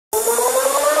Hey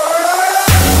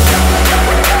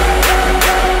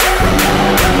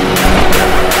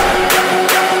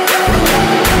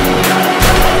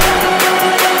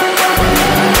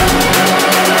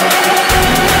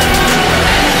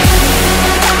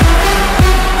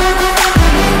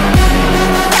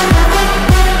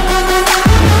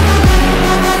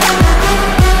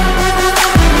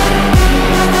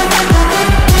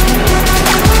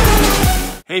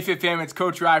Fit Fam, it's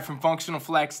Coach Rye from Functional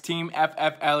Flex, Team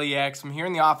FFLEX. I'm here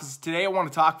in the office. Today I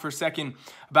want to talk for a second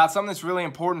about something that's really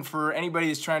important for anybody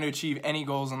that's trying to achieve any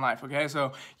goals in life, okay?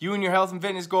 So you and your health and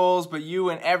fitness goals, but you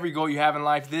and every goal you have in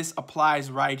life, this applies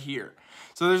right here.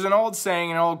 So there's an old saying,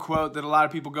 an old quote that a lot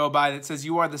of people go by that says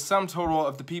you are the sum total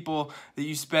of the people that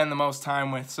you spend the most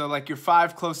time with. So like your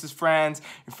 5 closest friends,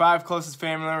 your 5 closest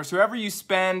family members, whoever you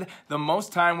spend the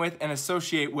most time with and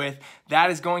associate with, that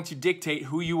is going to dictate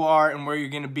who you are and where you're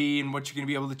going to be and what you're going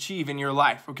to be able to achieve in your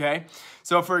life, okay?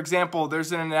 So for example,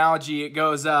 there's an analogy. It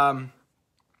goes,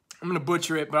 I'm going to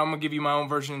butcher it, but I'm going to give you my own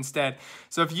version instead.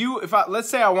 So let's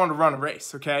say I want to run a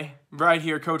race, okay? Right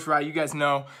here, Coach Rye, you guys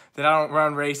know that I don't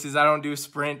run races. I don't do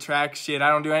sprint, track, shit. I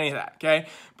don't do any of that, okay?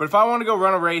 But if I want to go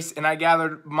run a race and I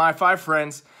gathered my 5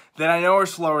 friends that I know are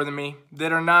slower than me,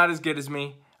 that are not as good as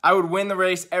me, I would win the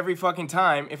race every fucking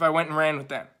time if I went and ran with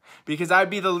them. Because I'd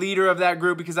be the leader of that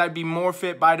group, because I'd be more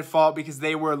fit by default, because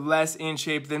they were less in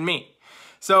shape than me.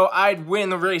 So I'd win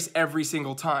the race every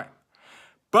single time.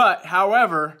 But,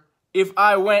 however, if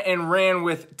I went and ran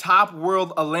with top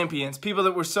world Olympians, people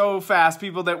that were so fast,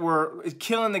 people that were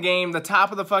killing the game, the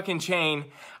top of the fucking chain,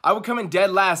 I would come in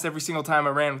dead last every single time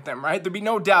I ran with them, right? There'd be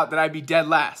no doubt that I'd be dead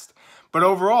last. But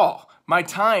overall, my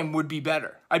time would be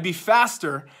better. I'd be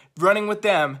faster running with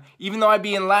them, even though I'd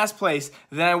be in last place,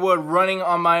 than I would running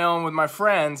on my own with my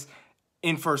friends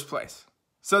in first place.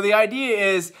 So the idea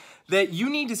is that you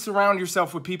need to surround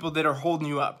yourself with people that are holding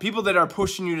you up, people that are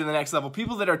pushing you to the next level,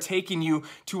 people that are taking you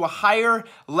to a higher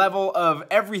level of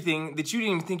everything that you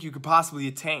didn't even think you could possibly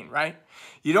attain, right?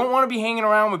 You don't want to be hanging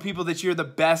around with people that you're the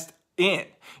best in.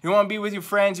 You want to be with your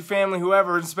friends, your family,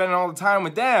 whoever, and spending all the time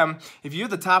with them if you're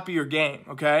the top of your game,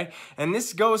 okay? And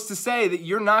this goes to say that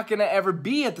you're not going to ever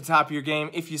be at the top of your game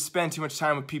if you spend too much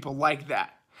time with people like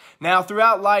that. Now,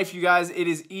 throughout life, you guys, it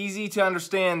is easy to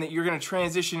understand that you're going to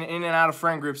transition in and out of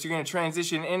friend groups. You're going to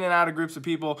transition in and out of groups of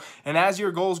people. And as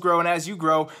your goals grow and as you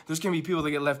grow, there's going to be people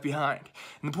that get left behind.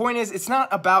 And the point is, it's not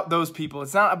about those people.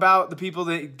 It's not about the people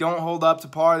that don't hold up to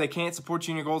par. They can't support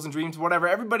you in your goals and dreams, whatever.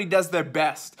 Everybody does their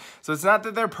best. So it's not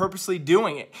that they're purposely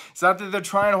doing it. It's not that they're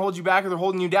trying to hold you back or they're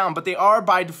holding you down, but they are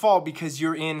by default because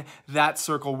you're in that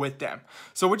circle with them.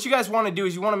 So what you guys want to do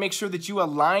is you want to make sure that you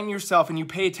align yourself and you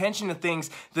pay attention to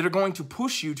things that are going to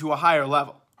push you to a higher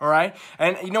level. All right?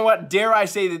 And you know what? Dare I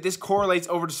say that this correlates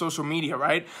over to social media,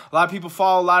 right? A lot of people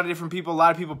follow a lot of different people. A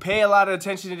lot of people pay a lot of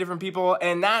attention to different people.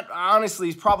 And that, honestly,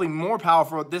 is probably more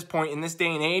powerful at this point in this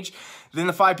day and age than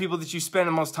the 5 people that you spend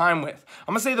the most time with.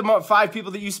 I'm going to say the 5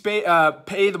 people that you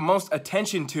pay the most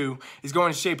attention to is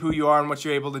going to shape who you are and what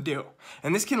you're able to do.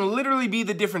 And this can literally be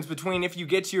the difference between if you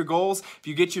get to your goals, if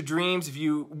you get your dreams, if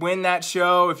you win that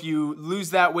show, if you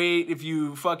lose that weight, if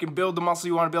you fucking build the muscle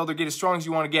you want to build or get as strong as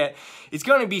you want to get. It's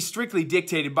going to be strictly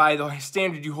dictated by the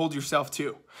standard you hold yourself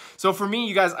to. So for me,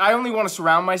 you guys, I only want to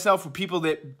surround myself with people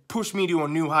that push me to a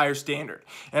new higher standard.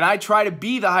 And I try to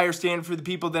be the higher standard for the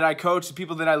people that I coach, the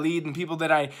people that I lead, and people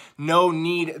that I know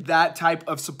need that type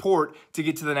of support to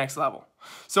get to the next level.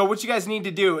 So what you guys need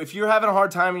to do, if you're having a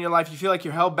hard time in your life, you feel like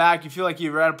you're held back, you feel like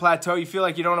you're at a plateau, you feel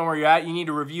like you don't know where you're at, you need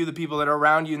to review the people that are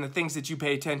around you and the things that you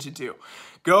pay attention to.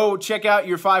 Go check out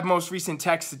your 5 most recent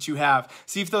texts that you have.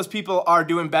 See if those people are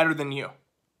doing better than you.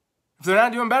 If they're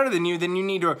not doing better than you, then you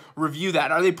need to review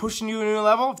that. Are they pushing you to a new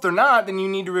level? If they're not, then you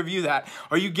need to review that.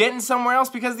 Are you getting somewhere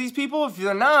else because of these people? If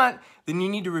they're not, then you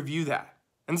need to review that.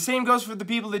 And the same goes for the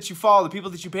people that you follow, the people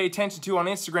that you pay attention to on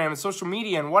Instagram and social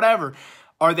media and whatever.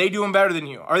 Are they doing better than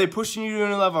you? Are they pushing you to a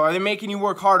new level? Are they making you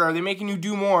work harder? Are they making you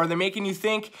do more? Are they making you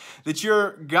think that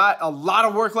you've got a lot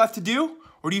of work left to do?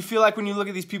 Or do you feel like when you look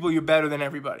at these people, you're better than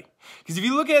everybody? Because if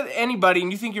you look at anybody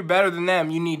and you think you're better than them,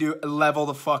 you need to level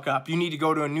the fuck up. You need to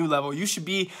go to a new level. You should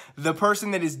be the person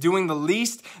that is doing the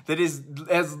least, that is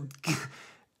as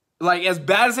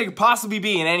bad as they could possibly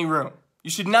be in any room. You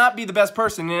should not be the best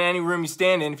person in any room you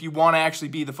stand in if you want to actually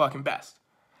be the fucking best.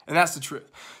 And that's the truth.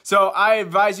 So I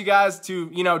advise you guys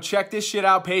to, check this shit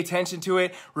out, pay attention to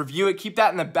it, review it, keep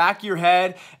that in the back of your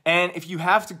head. And if you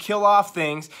have to kill off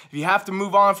things, if you have to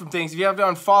move on from things, if you have to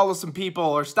unfollow some people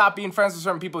or stop being friends with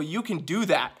certain people, you can do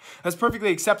that. That's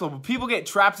perfectly acceptable. People get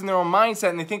trapped in their own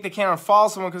mindset and they think they can't unfollow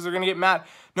someone because they're going to get mad.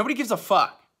 Nobody gives a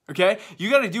fuck. Okay? You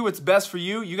got to do what's best for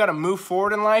you. You got to move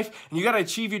forward in life, and you got to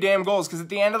achieve your damn goals, because at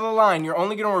the end of the line, you're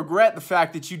only going to regret the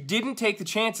fact that you didn't take the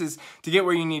chances to get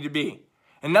where you need to be.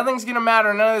 And nothing's going to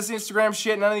matter. None of this Instagram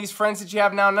shit, none of these friends that you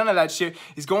have now, none of that shit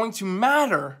is going to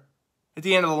matter at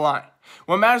the end of the line.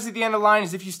 What matters at the end of the line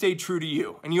is if you stay true to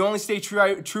you. And you only stay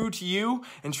true to you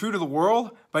and true to the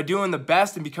world by doing the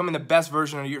best and becoming the best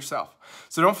version of yourself.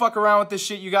 So don't fuck around with this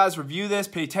shit, you guys. Review this.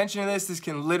 Pay attention to this. This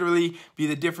can literally be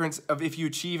the difference of if you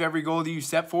achieve every goal that you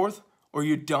set forth or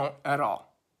you don't at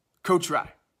all. Coach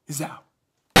Rye is out.